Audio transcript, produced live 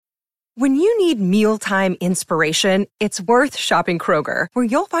When you need mealtime inspiration, it's worth shopping Kroger, where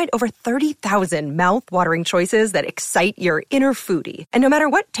you'll find over 30,000 mouth-watering choices that excite your inner foodie. And no matter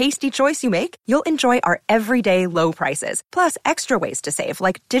what tasty choice you make, you'll enjoy our everyday low prices, plus extra ways to save,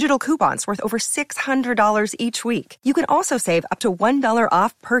 like digital coupons worth over $600 each week. You can also save up to $1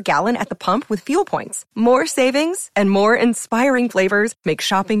 off per gallon at the pump with fuel points. More savings and more inspiring flavors make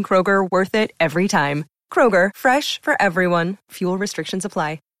shopping Kroger worth it every time. Kroger, fresh for everyone. Fuel restrictions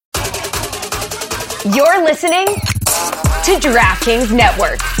apply. You're listening to DraftKings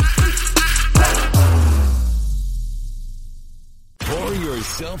Network. Pour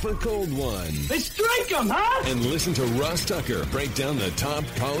yourself a cold one. Let's drink them, huh? And listen to Ross Tucker break down the top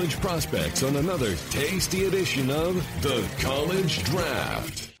college prospects on another tasty edition of The College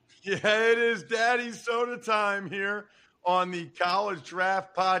Draft. Yeah, it is Daddy Soda time here on the College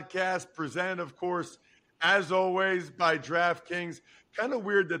Draft Podcast, presented, of course, as always, by DraftKings. Kind of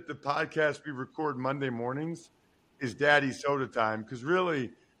weird that the podcast we record Monday mornings is Daddy Soda time, because really,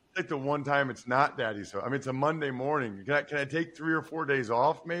 it's like the one time it's not Daddy Soda. I mean, it's a Monday morning. Can I take 3 or 4 days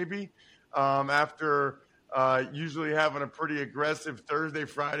off maybe after usually having a pretty aggressive Thursday,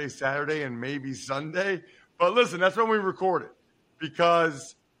 Friday, Saturday, and maybe Sunday? But listen, that's when we record it,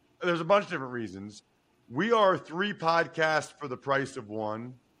 because there's a bunch of different reasons. We are 3 podcasts for the price of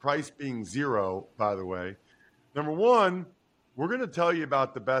 1, price being 0, by the way. Number 1, we're going to tell you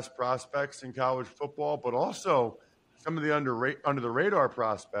about the best prospects in college football, but also some of the under-the-radar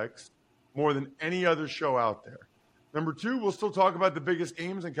prospects more than any other show out there. Number 2, we'll still talk about the biggest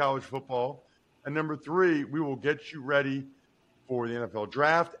games in college football. And number 3, we will get you ready for the NFL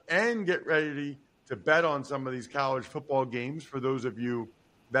draft and get ready to bet on some of these college football games for those of you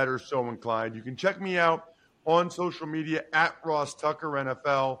that are so inclined. You can check me out on social media at Ross Tucker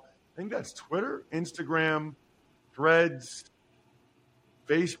NFL. I think that's Twitter, Instagram, Threads,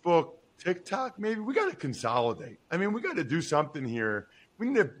 Facebook, TikTok, maybe. We got to consolidate. I mean, we got to do something here. We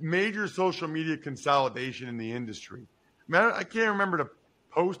need a major social media consolidation in the industry. Man, I can't remember to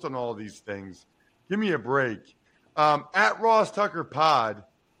post on all of these things. Give me a break. At Ross Tucker Pod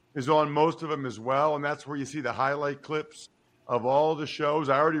is on most of them as well, and that's where you see the highlight clips of all the shows.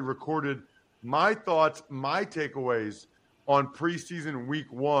 I already recorded my thoughts, my takeaways on preseason week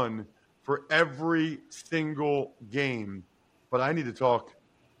 1 for every single game. But I need to talk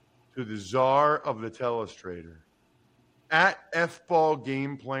to the czar of the telestrator, at F-Ball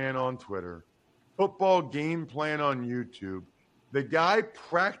Game Plan on Twitter, Football Game Plan on YouTube. The guy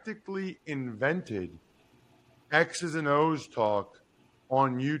practically invented X's and O's talk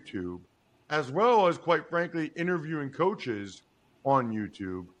on YouTube, as well as, quite frankly, interviewing coaches on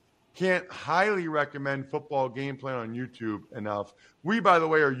YouTube. Can't highly recommend Football Game Plan on YouTube enough. We, by the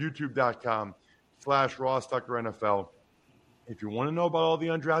way, are youtube.com/Ross Tucker NFL. If you want to know about all the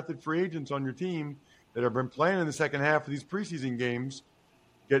undrafted free agents on your team that have been playing in the second half of these preseason games,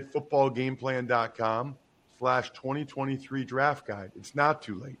 get footballgameplan.com/2023 draft guide. It's not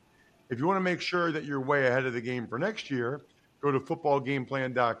too late. If you want to make sure that you're way ahead of the game for next year, go to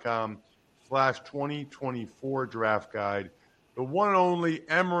footballgameplan.com/2024 draft guide. The one and only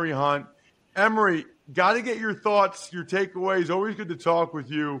Emory Hunt. Emory, got to get your thoughts, your takeaways. Always good to talk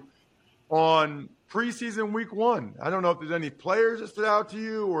with you on preseason week 1. I don't know if there's any players that stood out to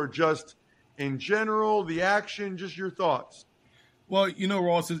you or just in general, the action, just your thoughts. Well,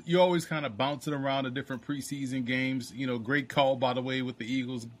 Ross, you're always kind of bouncing around the different preseason games. Great call, by the way, with the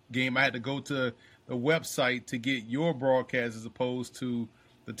Eagles game. I had to go to the website to get your broadcast as opposed to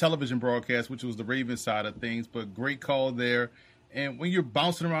the television broadcast, which was the Ravens side of things. But great call there. And when you're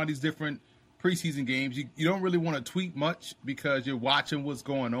bouncing around these different preseason games, you don't really want to tweet much because you're watching what's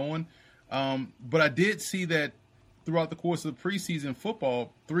going on. But I did see that throughout the course of the preseason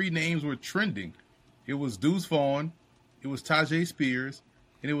football, 3 names were trending. It was Deuce Vaughn, it was Tajay Spears,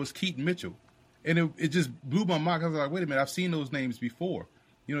 and it was Keaton Mitchell. And it just blew my mind. I was like, wait a minute, I've seen those names before.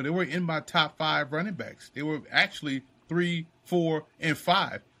 They were in my top 5 running backs. They were actually 3, 4, and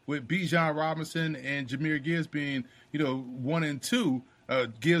 5, with Bijan Robinson and Jahmyr Gibbs being, 1 and 2,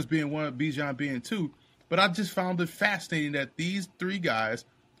 Gibbs being 1, Bijan being 2. But I just found it fascinating that these 3 guys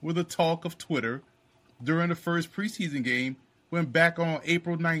were the talk of Twitter during the first preseason game, when back on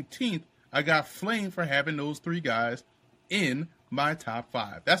April 19th, I got flamed for having those 3 guys in my top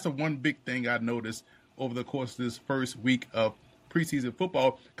 5. That's the one big thing I noticed over the course of this first week of preseason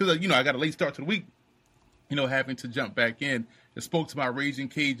football, because, I got a late start to the week, having to jump back in. I spoke to my Raging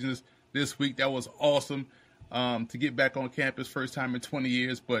Cajuns this week. That was awesome to get back on campus, first time in 20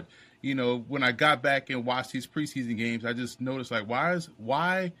 years. But, when I got back and watched these preseason games, I just noticed,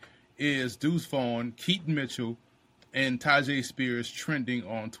 why is Deuce Vaughn, Keaton Mitchell, and Tajay Spears trending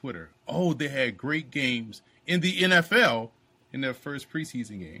on Twitter. Oh, they had great games in the NFL in their first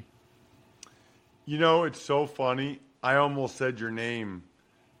preseason game. You know, it's so funny. I almost said your name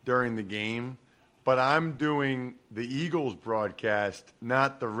during the game, but I'm doing the Eagles broadcast,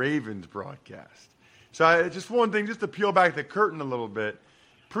 not the Ravens broadcast. So just one thing, just to peel back the curtain a little bit,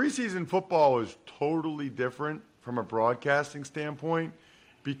 preseason football is totally different from a broadcasting standpoint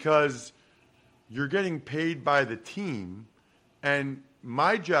because you're getting paid by the team, and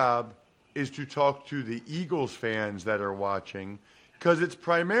my job is to talk to the Eagles fans that are watching because it's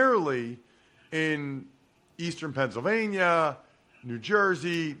primarily in Eastern Pennsylvania, New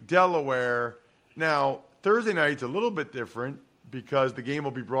Jersey, Delaware. Now, Thursday night's a little bit different because the game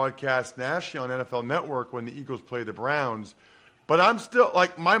will be broadcast nationally on NFL Network when the Eagles play the Browns. But I'm still,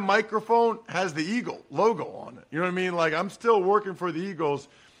 like, my microphone has the Eagle logo on it. You know what I mean? Like, I'm still working for the Eagles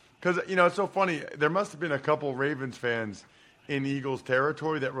because, you know, it's so funny. There must have been a couple Ravens fans in Eagles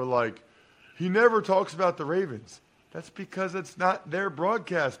territory that were like, he never talks about the Ravens. That's because it's not their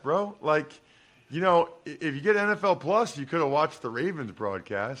broadcast, bro. Like, you know, if you get NFL Plus, you could have watched the Ravens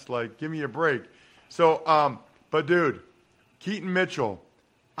broadcast. Like, give me a break. So, but dude, Keaton Mitchell,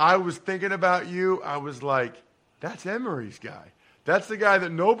 I was thinking about you. I was like, that's Emory's guy. That's the guy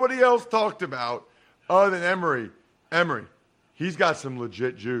that nobody else talked about other than Emory. Emory, he's got some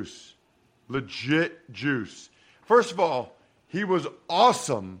legit juice. Legit juice. First of all, he was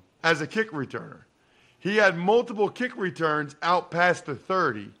awesome as a kick returner. He had multiple kick returns out past the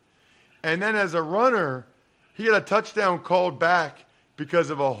 30. And then as a runner, he had a touchdown called back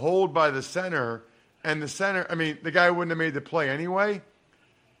because of a hold by the center. And the center, I mean, the guy wouldn't have made the play anyway.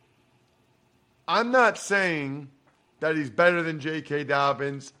 I'm not saying that he's better than J.K.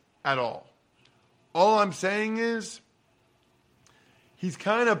 Dobbins at all. All I'm saying is he's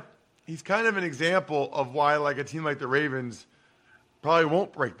kind of an example of why, like, a team like the Ravens probably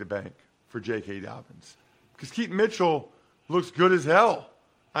won't break the bank for J.K. Dobbins. Because Keaton Mitchell looks good as hell.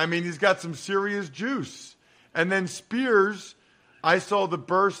 I mean, he's got some serious juice. And then Spears, I saw the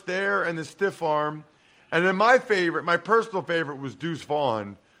burst there and the stiff arm. And then my personal favorite was Deuce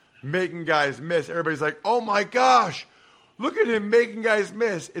Vaughn making guys miss. Everybody's like, oh my gosh, look at him making guys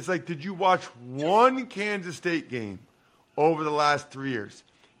miss. It's like, did you watch one Kansas State game over the last 3 years?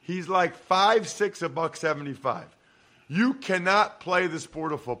 He's like 5'6", $175. You cannot play the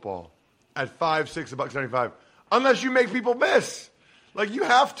sport of football at 5'6", $175 unless you make people miss. Like, you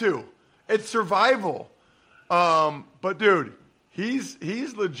have to. It's survival. But, dude, he's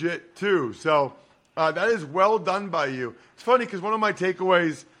legit, too. So that is well done by you. It's funny because one of my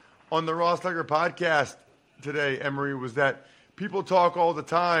takeaways on the Ross Tucker podcast today, Emory, was that people talk all the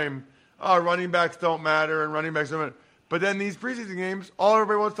time, running backs don't matter and running backs don't matter. But then these preseason games, all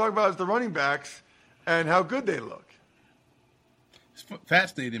everybody wants to talk about is the running backs and how good they look. It's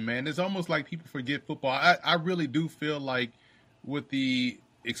fascinating, man. It's almost like people forget football. I really do feel like with the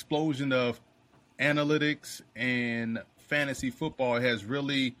explosion of analytics and fantasy football, it has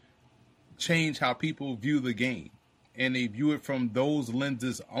really changed how people view the game. And they view it from those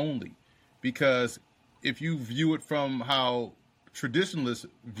lenses only. Because if you view it from how traditionalists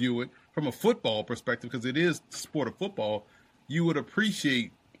view it, from a football perspective, because it is the sport of football, you would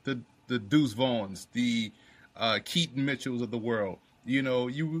appreciate the Deuce Vaughns, the Keaton Mitchells of the world. You know,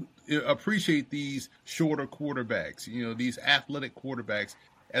 you appreciate these shorter quarterbacks, you know, these athletic quarterbacks,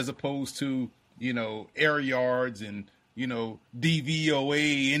 as opposed to, you know, air yards and, you know,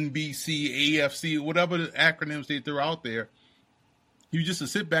 DVOA, NBC, AFC, whatever the acronyms they throw out there. You just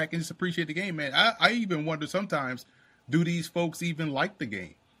sit back and just appreciate the game, man. I even wonder sometimes, do these folks even like the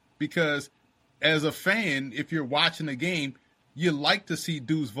game? Because as a fan, if you're watching a game, you like to see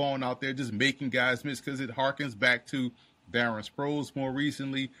Deuce Vaughn out there just making guys miss because it harkens back to Darren Sproles more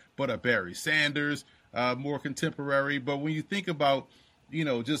recently, but a Barry Sanders, more contemporary. But when you think about, you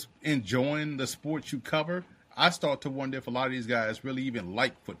know, just enjoying the sport you cover, I start to wonder if a lot of these guys really even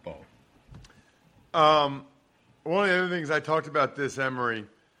like football. One of the other things I talked about this, Emory,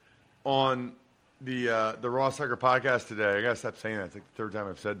 on the Ross Tucker podcast today. I gotta stop saying that. It's like the third time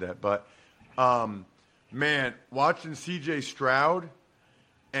I've said that. But man, watching C.J. Stroud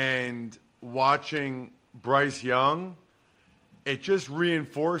and watching Bryce Young, it just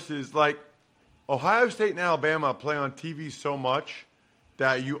reinforces, like, Ohio State and Alabama play on TV so much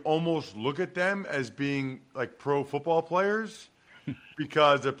that you almost look at them as being like pro football players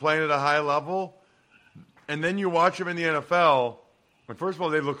because they're playing at a high level. And then you watch them in the NFL, and first of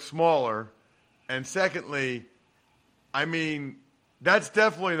all, they look smaller. And secondly, I mean, that's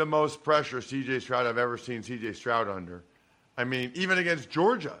definitely the most pressure C.J. Stroud I've ever seen C.J. Stroud under. I mean, even against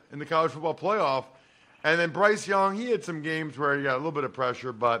Georgia in the college football playoff, And then Bryce Young, he had some games where he got a little bit of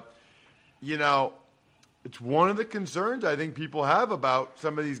pressure, but, it's one of the concerns I think people have about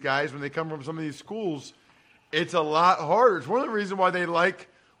some of these guys when they come from some of these schools. It's a lot harder. It's one of the reasons why they like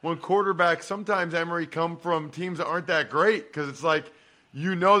when quarterbacks sometimes, Emory, come from teams that aren't that great, because it's like,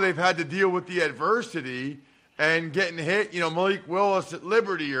 they've had to deal with the adversity and getting hit, Malik Willis at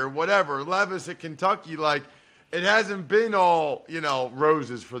Liberty or whatever, Levis at Kentucky. Like, it hasn't been all,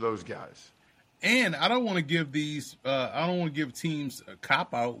 roses for those guys. And I don't want to give teams a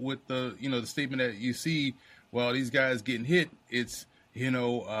cop out with the statement that you see, well, these guys getting hit. It's,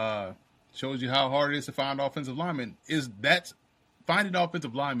 shows you how hard it is to find offensive linemen. Finding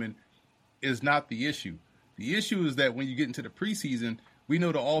offensive linemen is not the issue. The issue is that when you get into the preseason, we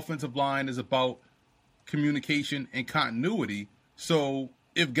know the offensive line is about communication and continuity. So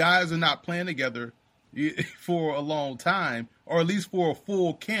if guys are not playing together for a long time, or at least for a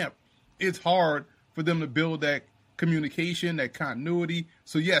full camp, it's hard for them to build that communication, that continuity.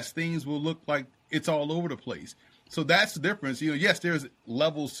 So, yes, things will look like it's all over the place. So that's the difference. Yes, there's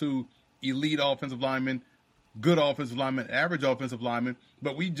levels to elite offensive linemen, good offensive linemen, average offensive linemen,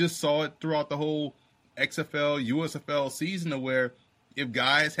 but we just saw it throughout the whole XFL, USFL season where if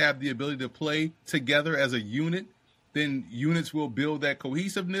guys have the ability to play together as a unit, then units will build that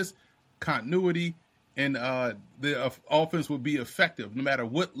cohesiveness, continuity, and the offense will be effective no matter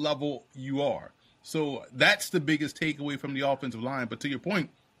what level you are. So that's the biggest takeaway from the offensive line. But to your point,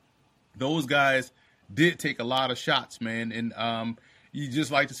 those guys did take a lot of shots, man. And you just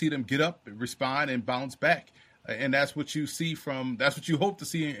like to see them get up, respond, and bounce back. And that's what you hope to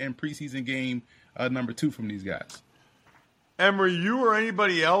see in preseason game number 2 from these guys. Emory, you or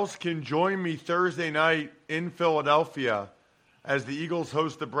anybody else can join me Thursday night in Philadelphia as the Eagles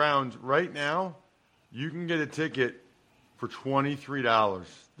host the Browns. Right now, you can get a ticket for $23.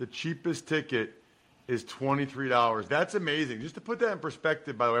 The cheapest ticket is $23. That's amazing. Just to put that in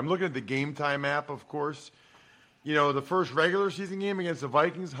perspective, by the way, I'm looking at the Game Time app, of course. The first regular season game against the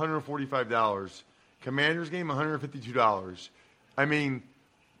Vikings, $145. Commanders game, $152. I mean,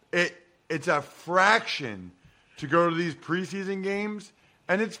 it's a fraction to go to these preseason games,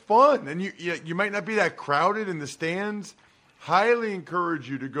 and it's fun. And you might not be that crowded in the stands. Highly encourage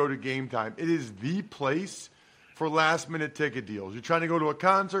you to go to Game Time. It is the place for last-minute ticket deals. You're trying to go to a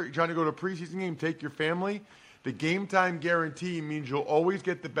concert, you're trying to go to a preseason game, take your family. The Game Time guarantee means you'll always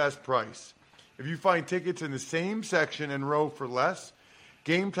get the best price. If you find tickets in the same section and row for less,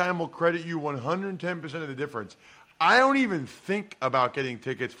 Game Time will credit you 110% of the difference. I don't even think about getting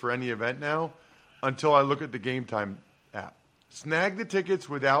tickets for any event now until I look at the Game Time app. Snag the tickets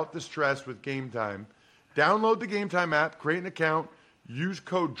without the stress with Game Time. Download the Game Time app, create an account, use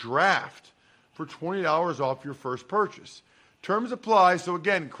code DRAFT for $20 off your first purchase. Terms apply, so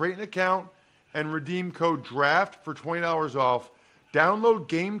again, create an account and redeem code DRAFT for $20 off. Download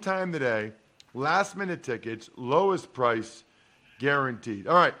Game Time today. Last minute tickets, lowest price, guaranteed.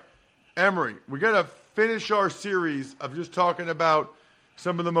 All right, Emory, we got to finish our series of just talking about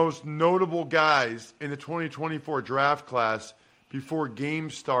some of the most notable guys in the 2024 draft class before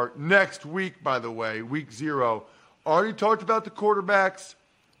games start next week, by the way, week 0. Already talked about the quarterbacks.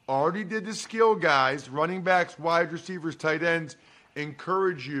 Already did the skill guys, running backs, wide receivers, tight ends.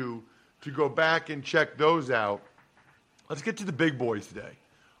 Encourage you to go back and check those out. Let's get to the big boys today.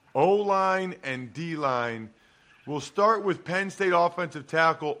 O-line and D-line. We'll start with Penn State offensive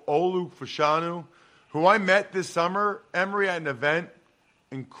tackle Olu Fashanu, who I met this summer, Emory, at an event.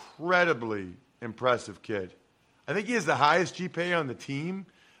 Incredibly impressive kid. I think he has the highest GPA on the team,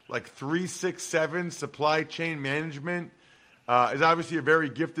 like 3.67 supply chain management. Is obviously a very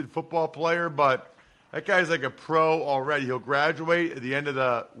gifted football player, but that guy's like a pro already. He'll graduate at the end of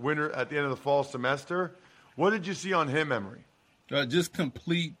the fall semester. What did you see on him, Emory? Just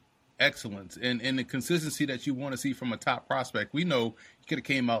complete excellence and the consistency that you want to see from a top prospect. We know he could have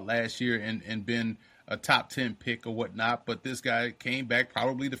came out last year and been a top 10 pick or whatnot, but this guy came back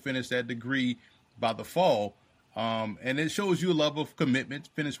probably to finish that degree by the fall. And it shows you a level of commitment.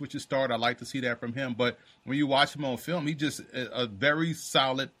 Finish what you start. I like to see that from him. But when you watch him on film, he just a very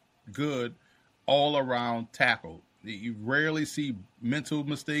solid, good, all-around tackle. You rarely see mental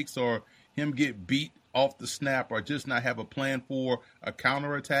mistakes or him get beat off the snap or just not have a plan for a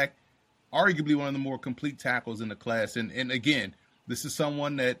counterattack. Arguably one of the more complete tackles in the class. And again, this is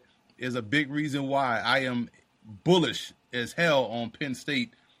someone that is a big reason why I am bullish as hell on Penn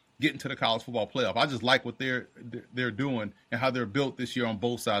State getting to the college football playoff. I just like what they're doing and how they're built this year on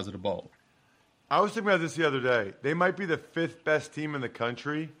both sides of the ball. I was thinking about this the other day. They might be the 5th best team in the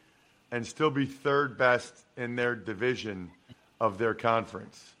country and still be 3rd best in their division of their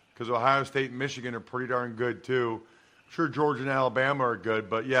conference. because Ohio State and Michigan are pretty darn good too. I'm sure Georgia and Alabama are good,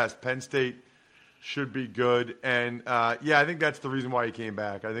 but yes, Penn State should be good. And, I think that's the reason why he came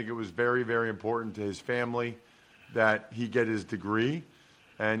back. I think it was very, very important to his family that he get his degree,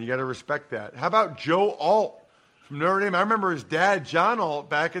 and you got to respect that. How about Joe Alt from Notre Dame? I remember his dad, John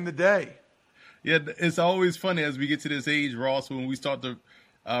Alt, back in the day. Yeah, it's always funny as we get to this age, Ross, when we start to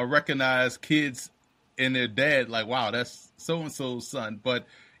recognize kids and their dad, like, wow, that's so-and-so's son. But,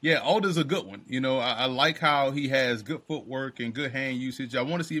 yeah, Alder's a good one. I like how he has good footwork and good hand usage. I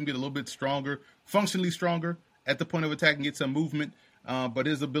want to see him get a little bit stronger, functionally stronger at the point of attack and get some movement. But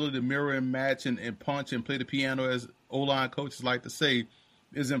his ability to mirror and match and punch and play the piano, as O-line coaches like to say,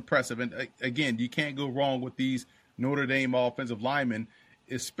 is impressive. And, again, you can't go wrong with these Notre Dame offensive linemen,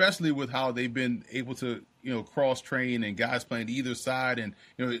 especially with how they've been able to, cross-train and guys playing either side. And,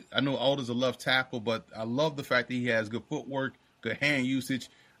 I know Alder's a left tackle, but I love the fact that he has good footwork, good hand usage,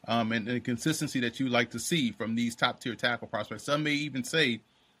 and the consistency that you like to see from these top-tier tackle prospects. Some may even say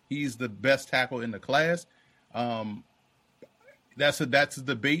he's the best tackle in the class. That's a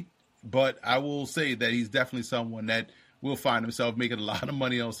debate, but I will say that he's definitely someone that will find himself making a lot of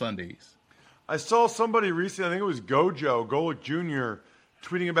money on Sundays. I saw somebody recently, I think it was Golick Jr.,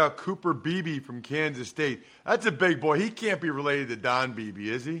 tweeting about Cooper Beebe from Kansas State. That's a big boy. He can't be related to Don Beebe,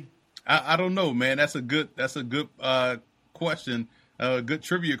 is he? I don't know, man. That's a good question, a good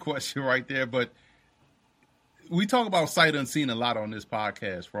trivia question right there. But we talk about sight unseen a lot on this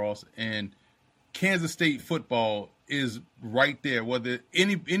podcast, Ross, and Kansas State football is right there, whether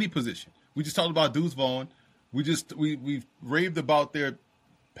any position. We just talked about Deuce Vaughn. We've raved about their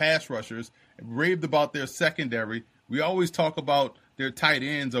pass rushers, raved about their secondary. We always talk about their tight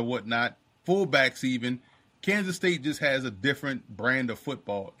ends or whatnot, fullbacks even. Kansas State just has a different brand of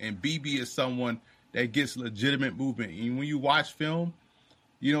football, and BB is someone that gets legitimate movement. And when you watch film,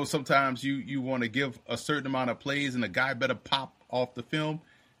 sometimes you want to give a certain amount of plays, and a guy better pop off the film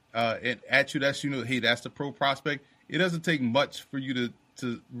and at you. That's hey, that's the pro prospect. It doesn't take much for you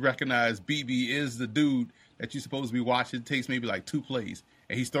to recognize BB is the dude that you're supposed to be watching. It takes maybe like 2 plays,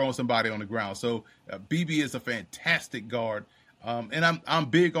 and he's throwing somebody on the ground. So BB is a fantastic guard. And I'm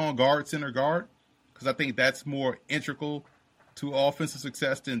big on center guard, because I think that's more integral to offensive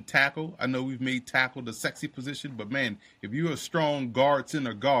success than tackle. I know we've made tackle the sexy position, but, man, if you're a strong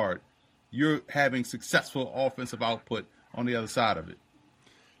center guard, you're having successful offensive output on the other side of it.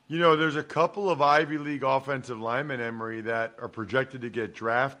 There's a couple of Ivy League offensive linemen, Emory, that are projected to get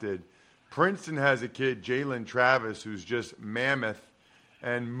drafted. Princeton has a kid, Jalen Travis, who's just mammoth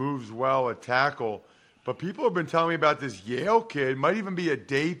and moves well at tackle. But people have been telling me about this Yale kid, might even be a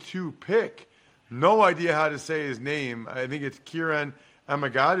day 2 pick. No idea how to say his name. I think it's Kieran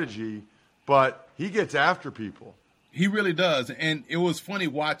Amagadaji, but he gets after people. He really does. And it was funny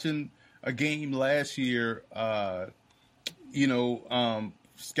watching a game last year,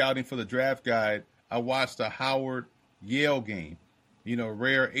 scouting for the draft guide. I watched a Howard-Yale game,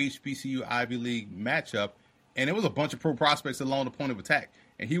 rare HBCU Ivy League matchup, and it was a bunch of pro prospects along the point of attack.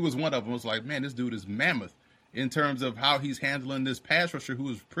 And he was one of them. I was like, man, this dude is mammoth in terms of how he's handling this pass rusher who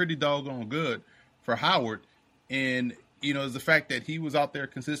is pretty doggone good for Howard. And, it's the fact that he was out there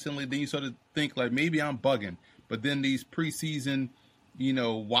consistently. Then you sort of think, like, maybe I'm bugging. But then these preseason,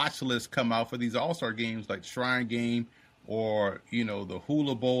 watch lists come out for these all-star games like Shrine Game or, the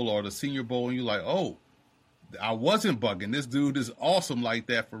Hula Bowl or the Senior Bowl. And you're like, oh, I wasn't bugging. This dude is awesome like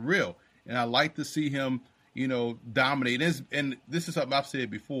that for real. And I like to see him dominate. And this is something I've said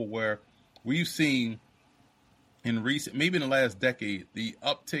before, where we've seen in maybe in the last decade, the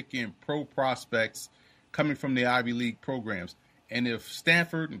uptick in pro prospects coming from the Ivy League programs. And if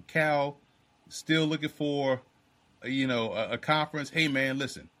Stanford and Cal still looking for, a conference, hey, man,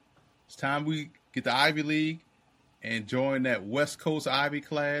 listen, it's time we get the Ivy League and join that West Coast Ivy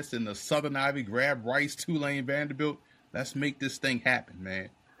class and the Southern Ivy, grab Rice, Tulane, Vanderbilt. Let's make this thing happen, man.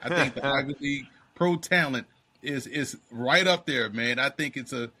 I think the Ivy League pro talent is right up there, man. I think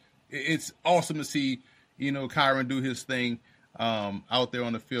it's awesome to see, Kyron do his thing out there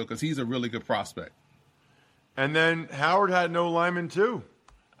on the field, because he's a really good prospect. And then Howard had no lineman too.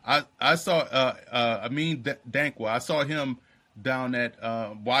 I saw Amin Dankwa. I saw him down at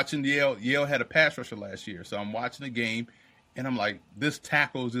watching Yale. Yale had a pass rusher last year, so I'm watching the game, and I'm like, this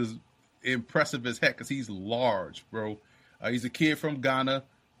tackle is just impressive as heck, because he's large, bro. He's a kid from Ghana.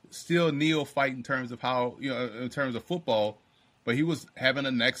 Still neophyte in terms of how, in terms of football, but he was having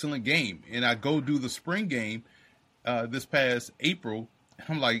an excellent game. And I go do the spring game this past April, and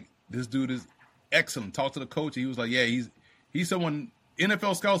I'm like, this dude is excellent. Talk to the coach. He was like, yeah, he's someone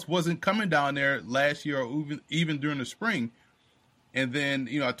NFL scouts wasn't coming down there last year or even during the spring. And then,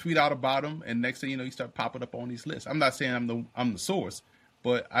 I tweet out about him, and next thing you know, he start popping up on these lists. I'm not saying I'm the source,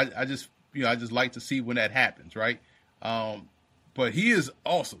 but I just like to see when that happens, right? But he is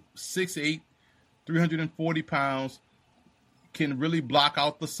awesome. 6'8", 340 pounds, can really block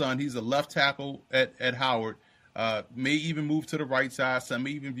out the sun. He's a left tackle at Howard. May even move to the right side. Some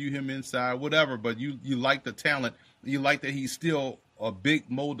may even view him inside, whatever. But you like the talent. You like that he's still a big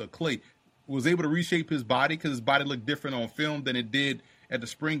mold of clay. Was able to reshape his body because his body looked different on film than it did at the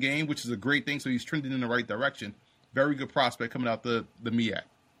spring game, which is a great thing. So he's trending in the right direction. Very good prospect coming out the MEAC.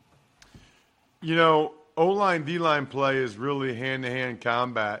 O-line, D-line play is really hand-to-hand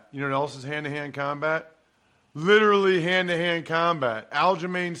combat. You know what else is hand-to-hand combat? Literally hand-to-hand combat.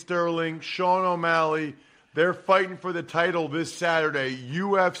 Aljamain Sterling, Sean O'Malley, they're fighting for the title this Saturday,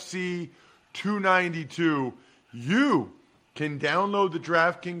 UFC 292. You can download the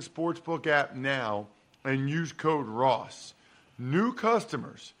DraftKings Sportsbook app now and use code Ross. New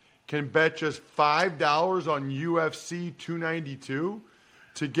customers can bet just $5 on UFC 292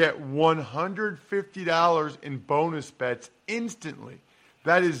 to get $150 in bonus bets instantly.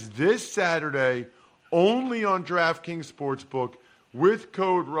 That is this Saturday only on DraftKings Sportsbook with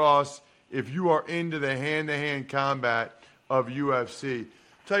code Ross if you are into the hand-to-hand combat of UFC.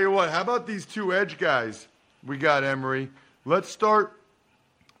 Tell you what, how about these two edge guys we got, Emory? Let's start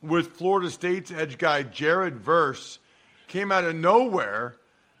with Florida State's edge guy, Jared Verse. Came out of nowhere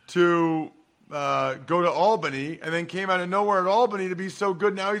to go to Albany, and then came out of nowhere at Albany to be so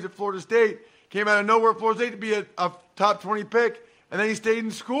good. Now he's at Florida State. Came out of nowhere at Florida State to be a top 20 pick, and then he stayed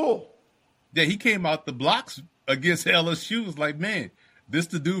in school. Yeah, he came out the blocks against LSU. It's like, man, this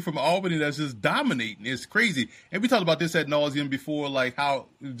the dude from Albany that's just dominating. It's crazy. And we talked about this ad nauseum before, like how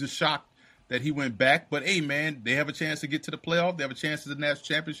just shocked that he went back. But, hey, man, they have a chance to get to the playoff. They have a chance to the national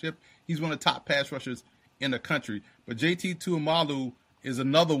championship. He's one of the top pass rushers in the country. But JT Tuimalu is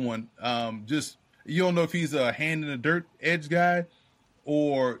another one. You don't know if he's a hand-in-the-dirt edge guy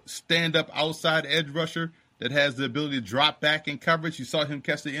or stand-up outside edge rusher that has the ability to drop back in coverage. You saw him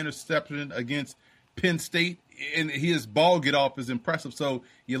catch the interception against Penn State, and his ball get off is impressive. So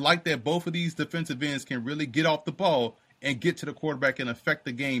you like that both of these defensive ends can really get off the ball and get to the quarterback and affect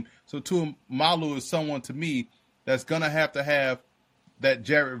the game. So Tuimalu is someone, to me, that's going to have that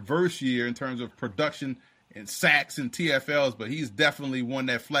Jared Verse year in terms of production and sacks and TFLs, but he's definitely won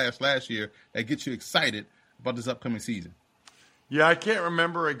that flash last year that gets you excited about this upcoming season. Yeah, I can't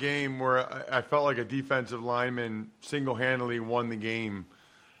remember a game where I felt like a defensive lineman single-handedly won the game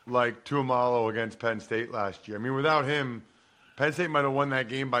like Tuimalu against Penn State last year. I mean, without him, Penn State might have won that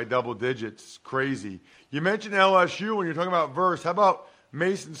game by double digits. Crazy. You mentioned LSU when you're talking about Verse. How about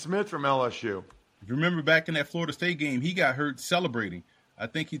Mason Smith from LSU? If you remember back in that Florida State game, he got hurt celebrating. I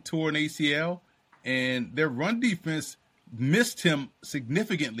think he tore an ACL, and their run defense missed him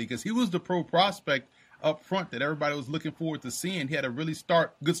significantly because he was the pro prospect up front that everybody was looking forward to seeing. He had a really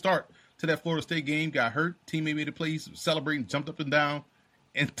good start to that Florida State game, got hurt, teammate made a play, he's celebrating, jumped up and down,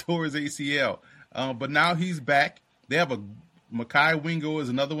 and tore his ACL. But now he's back. They have a Mekhi Wingo is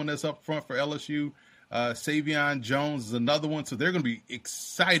another one that's up front for LSU. Savion Jones is another one. So they're going to be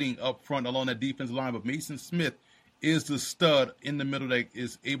exciting up front along that defensive line. But Mason Smith is the stud in the middle that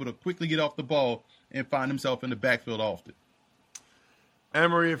is able to quickly get off the ball and find himself in the backfield often.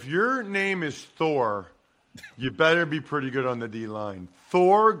 Emory, if your name is Thor, you better be pretty good on the D-line.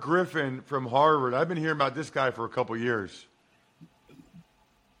 Thor Griffin from Harvard. I've been hearing about this guy for a couple years.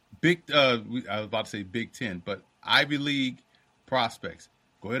 I was about to say Big Ten, but Ivy League prospects.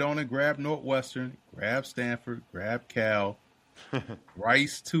 Go ahead on and grab Northwestern, grab Stanford, grab Cal,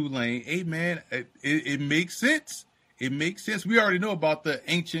 Rice, Tulane. Hey, man, it makes sense. It makes sense. We already know about the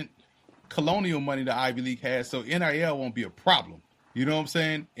ancient colonial money the Ivy League has, so NIL won't be a problem. You know what I'm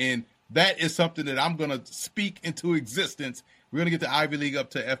saying? And that is something that I'm going to speak into existence. We're going to get the Ivy League up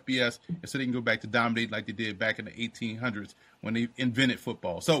to FBS so they can go back to dominate like they did back in the 1800s when they invented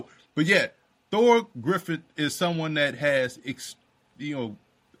football. So, but yeah, Thor Griffith is someone that has,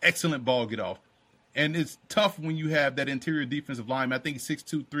 excellent ball get off. And it's tough when you have that interior defensive lineman. I think he's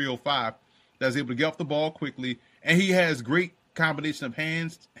 6'2", 305, that's able to get off the ball quickly. And he has great combination of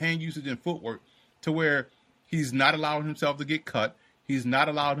hand usage and footwork to where he's not allowing himself to get cut. He's not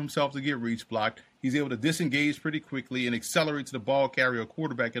allowed himself to get reach blocked. He's able to disengage pretty quickly and accelerate to the ball carrier or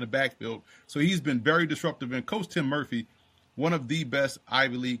quarterback in the backfield. So he's been very disruptive. And Coach Tim Murphy, one of the best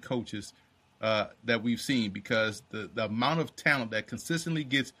Ivy League coaches that we've seen, because the amount of talent that consistently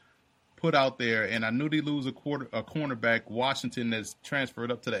gets put out there. And I knew they lose a cornerback, Washington, that's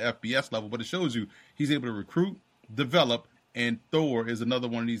transferred up to the FBS level, but it shows you he's able to recruit, develop, and Thor is another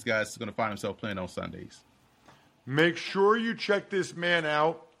one of these guys that's going to find himself playing on Sundays. Make sure you check this man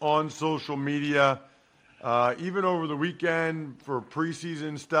out on social media, even over the weekend for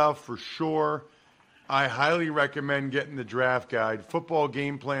preseason stuff for sure. I highly recommend getting the draft guide,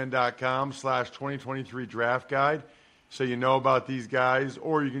 footballgameplan.com/2023 draft guide, so you know about these guys,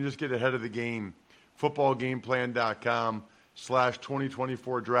 or you can just get ahead of the game,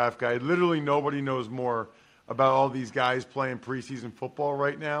 footballgameplan.com/2024 draft guide. Literally nobody knows more about all these guys playing preseason football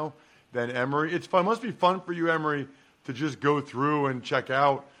right now than Emory. It's fun. It must be fun for you, Emory, to just go through and check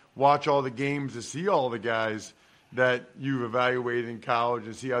out, watch all the games, to see all the guys that you've evaluated in college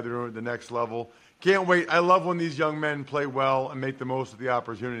and see how they're doing at the next level. Can't wait. I love when these young men play well and make the most of the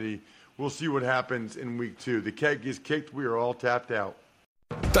opportunity. We'll see what happens in week 2. The keg is kicked. We are all tapped out.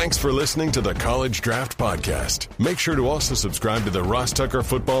 Thanks for listening to the College Draft Podcast. Make sure to also subscribe to the Ross Tucker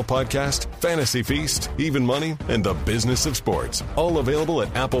Football Podcast, Fantasy Feast, Even Money, and The Business of Sports. All available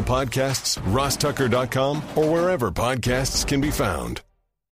at Apple Podcasts, rosstucker.com, or wherever podcasts can be found.